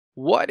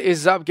What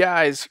is up,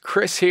 guys?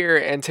 Chris here,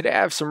 and today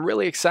I have some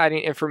really exciting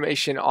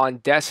information on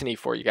Destiny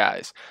for you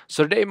guys.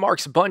 So today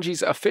marks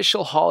Bungie's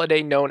official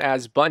holiday known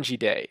as Bungie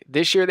Day.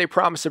 This year they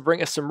promised to bring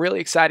us some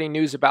really exciting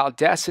news about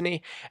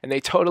Destiny, and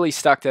they totally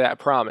stuck to that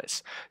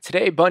promise.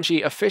 Today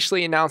Bungie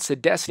officially announced the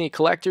Destiny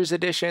Collector's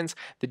Editions,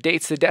 the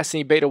dates the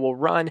Destiny beta will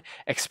run,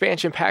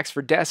 expansion packs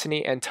for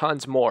Destiny, and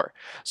tons more.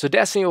 So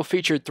Destiny will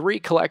feature 3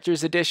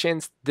 Collector's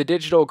Editions, the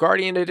Digital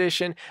Guardian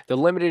Edition, the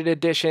Limited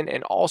Edition,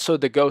 and also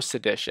the Ghost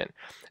Edition.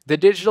 The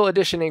digital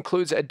edition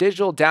includes a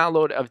digital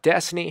download of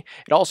Destiny.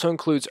 It also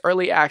includes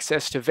early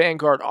access to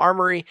Vanguard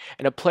Armory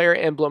and a player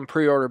emblem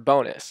pre-order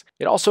bonus.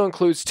 It also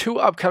includes 2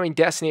 upcoming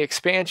Destiny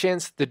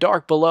expansions, The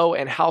Dark Below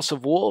and House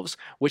of Wolves,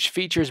 which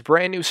features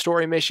brand new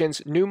story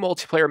missions, new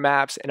multiplayer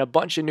maps, and a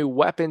bunch of new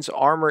weapons,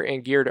 armor,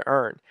 and gear to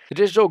earn. The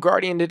Digital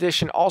Guardian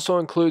edition also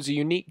includes a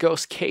unique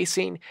ghost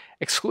casing,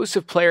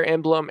 exclusive player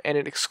emblem, and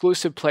an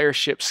exclusive player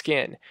ship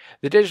skin.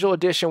 The digital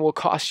edition will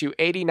cost you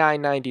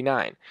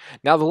 $89.99.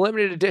 Now the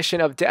limited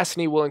edition of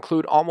Destiny will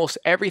include almost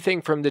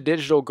everything from the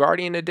Digital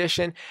Guardian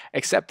edition,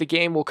 except the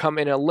game will come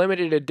in a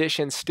limited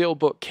edition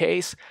steelbook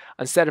case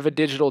instead of a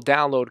digital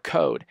download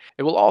code.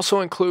 It will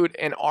also include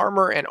an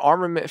armor and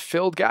armament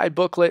field guide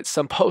booklet,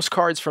 some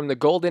postcards from the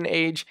Golden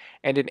Age,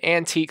 and an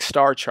antique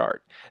star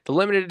chart. The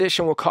limited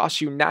edition will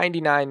cost you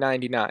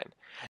 $99.99.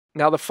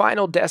 Now the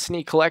final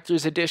Destiny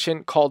Collector's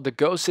Edition, called the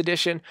Ghost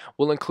Edition,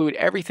 will include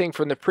everything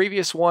from the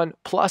previous one,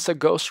 plus a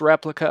Ghost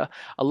replica,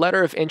 a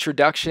letter of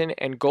introduction,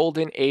 and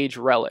Golden Age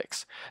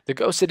relics. The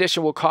Ghost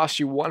Edition will cost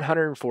you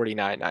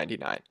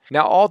 $149.99.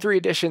 Now all 3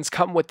 editions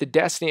come with the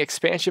Destiny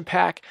expansion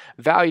pack,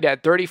 valued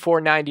at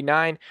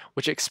 $34.99,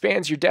 which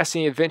expands your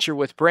Destiny adventure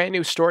with brand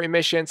new story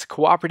missions,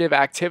 cooperative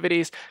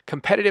activities,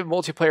 competitive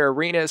multiplayer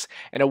arenas,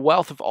 and a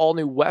wealth of all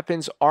new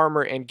weapons,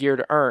 armor, and gear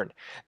to earn.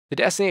 The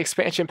Destiny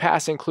Expansion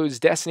Pass includes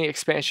Destiny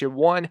Expansion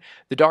 1,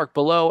 The Dark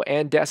Below,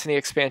 and Destiny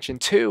Expansion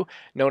 2,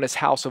 known as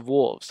House of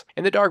Wolves.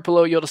 In The Dark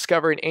Below, you'll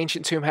discover an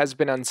ancient tomb has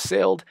been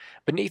unsealed.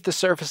 Beneath the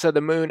surface of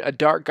the moon, a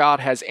dark god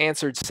has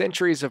answered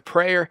centuries of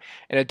prayer,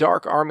 and a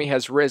dark army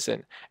has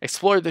risen.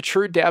 Explore the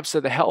true depths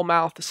of the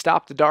Hellmouth,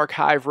 stop the Dark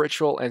Hive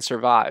ritual, and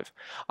survive.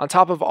 On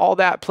top of all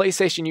that,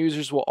 PlayStation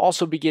users will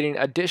also be getting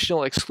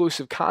additional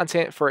exclusive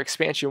content for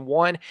Expansion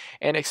 1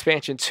 and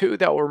Expansion 2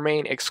 that will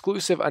remain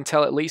exclusive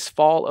until at least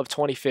fall of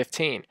 2015.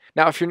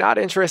 Now, if you're not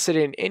interested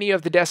in any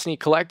of the Destiny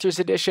Collector's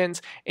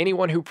Editions,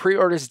 anyone who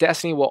pre-orders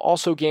Destiny will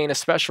also gain a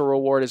special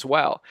reward as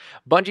well.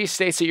 Bungie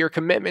states that your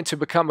commitment to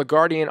become a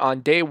Guardian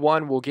on day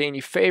 1 will gain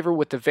you favor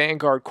with the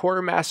Vanguard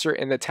Quartermaster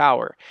in the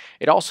Tower.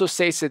 It also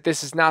states that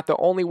this is not the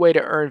only way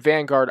to earn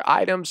Vanguard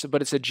items,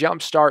 but it's a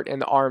jump start in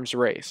the arms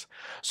race.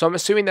 So I'm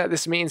assuming that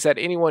this means that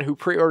anyone who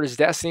pre-orders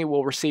Destiny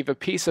will receive a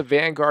piece of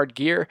Vanguard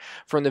gear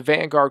from the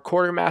Vanguard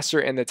Quartermaster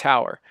in the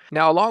Tower.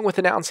 Now, along with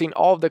announcing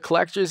all of the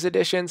Collector's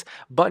Editions,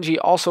 Bungie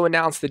also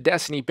announced the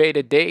Destiny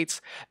beta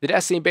dates. The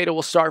Destiny beta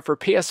will start for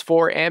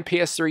PS4 and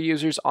PS3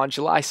 users on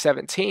July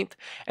 17th,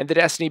 and the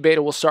Destiny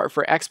beta will start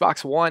for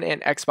Xbox One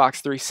and Xbox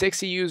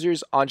 360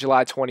 users on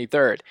July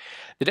 23rd.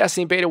 The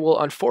Destiny beta will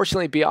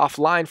unfortunately be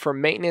offline for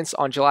maintenance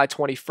on July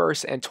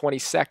 21st and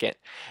 22nd.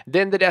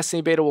 Then the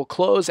Destiny beta will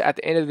close at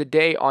the end of the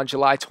day on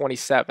July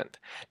 27th.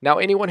 Now,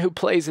 anyone who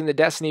plays in the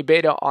Destiny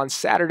beta on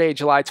Saturday,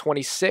 July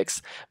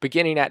 26th,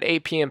 beginning at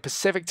 8 p.m.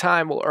 Pacific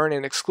time, will earn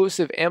an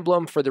exclusive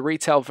emblem for the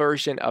retail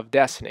version of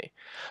Destiny.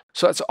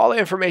 So that's all the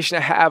information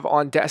I have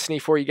on Destiny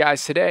for you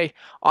guys today.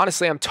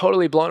 Honestly, I'm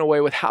totally blown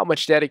away with how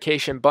much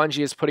dedication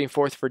Bungie is putting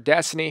forth for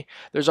Destiny.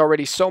 There's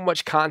already so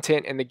much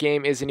content and the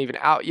game isn't even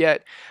out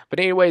yet. But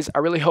anyways, I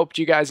really hope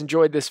you guys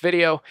enjoyed this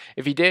video.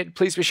 If you did,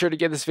 please be sure to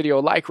give this video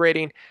a like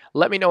rating.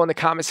 Let me know in the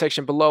comment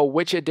section below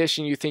which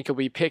edition you think you'll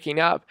be picking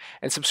up,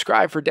 and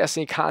subscribe for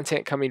Destiny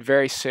content coming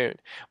very soon.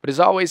 But as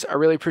always, I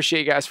really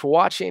appreciate you guys for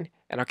watching,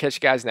 and I'll catch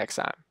you guys next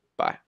time.